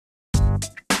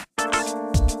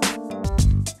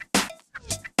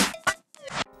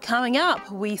Coming up,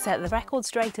 we set the record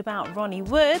straight about Ronnie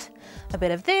Wood, a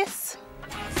bit of this,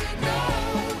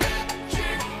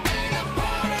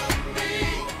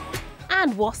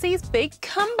 and Wassie's big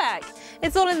comeback.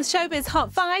 It's all in the Showbiz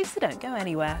Hot 5, so don't go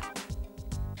anywhere.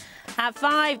 At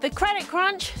 5, the credit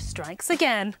crunch strikes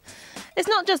again. It's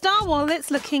not just our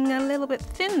wallets looking a little bit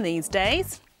thin these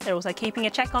days. They're also keeping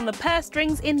a check on the purse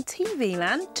strings in TV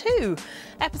land too.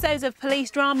 Episodes of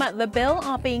police drama The Bill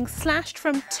are being slashed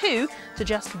from 2 to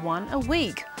just 1 a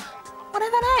week.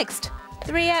 Whatever next?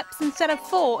 3 eps instead of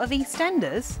 4 of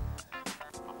EastEnders?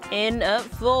 In at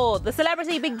 4, the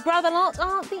celebrity Big Brother lot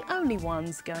aren't the only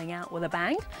ones going out with a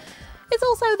bang. It's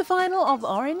also the final of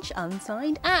Orange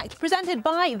Unsigned Act, presented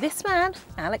by this man,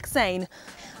 Alex Zane.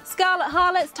 Scarlet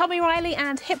Harlots, Tommy Riley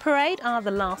and Hit Parade are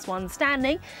the last ones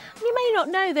standing. And you may not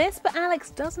know this, but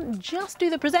Alex doesn't just do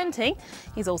the presenting,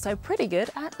 he's also pretty good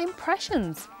at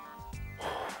impressions.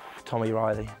 Tommy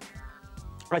Riley.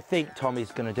 I think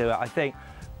Tommy's going to do it. I think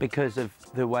because of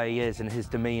the way he is and his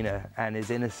demeanour and his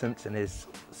innocence and his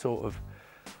sort of,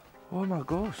 oh my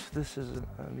gosh, this is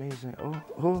amazing.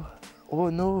 Oh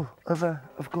no,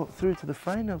 I've got through to the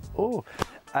final. Oh,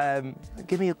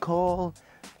 give me a call.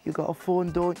 You got a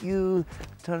phone, don't you?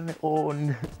 Turn it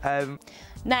on.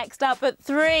 Next up at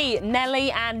 3,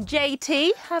 Nelly and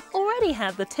JT have already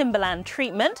had the Timbaland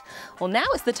treatment. Well, now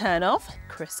it's the turn of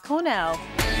Chris Cornell.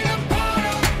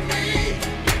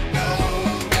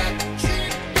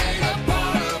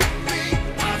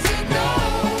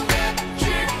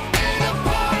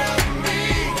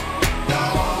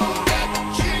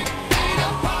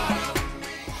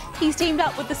 He's teamed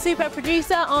up with the super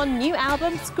producer on new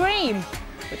album Scream,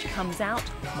 which comes out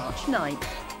March 9th.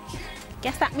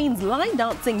 Guess that means line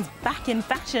dancing's back in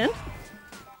fashion.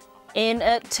 In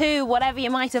at 2, whatever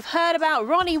you might have heard about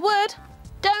Ronnie Wood,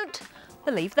 don't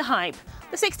believe the hype.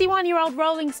 The 61-year-old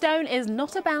Rolling Stone is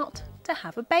not about to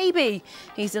have a baby.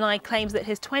 He's denied claims that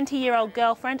his 20-year-old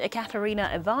girlfriend,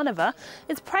 Ekaterina Ivanova,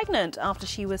 is pregnant after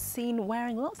she was seen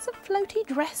wearing lots of floaty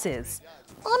dresses.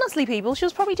 Honestly, people, she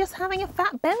was probably just having a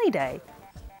fat belly day.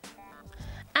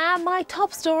 And my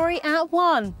top story at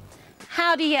 1.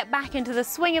 How do you get back into the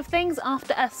swing of things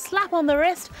after a slap on the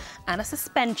wrist and a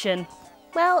suspension?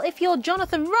 Well, if you're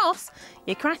Jonathan Ross,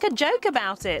 you crack a joke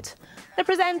about it. The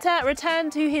presenter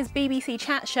returned to his BBC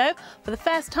chat show for the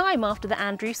first time after the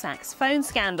Andrew Sachs phone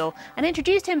scandal and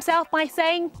introduced himself by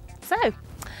saying, "So,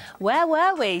 where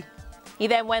were we?" He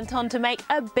then went on to make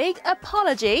a big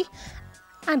apology,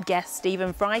 and guest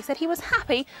Stephen Fry said he was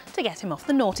happy to get him off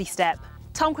the naughty step.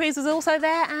 Tom Cruise was also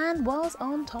there and was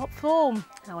on top form.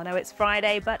 Now I know it's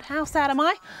Friday, but how sad am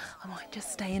I? I might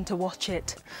just stay in to watch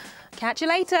it. Catch you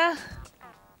later.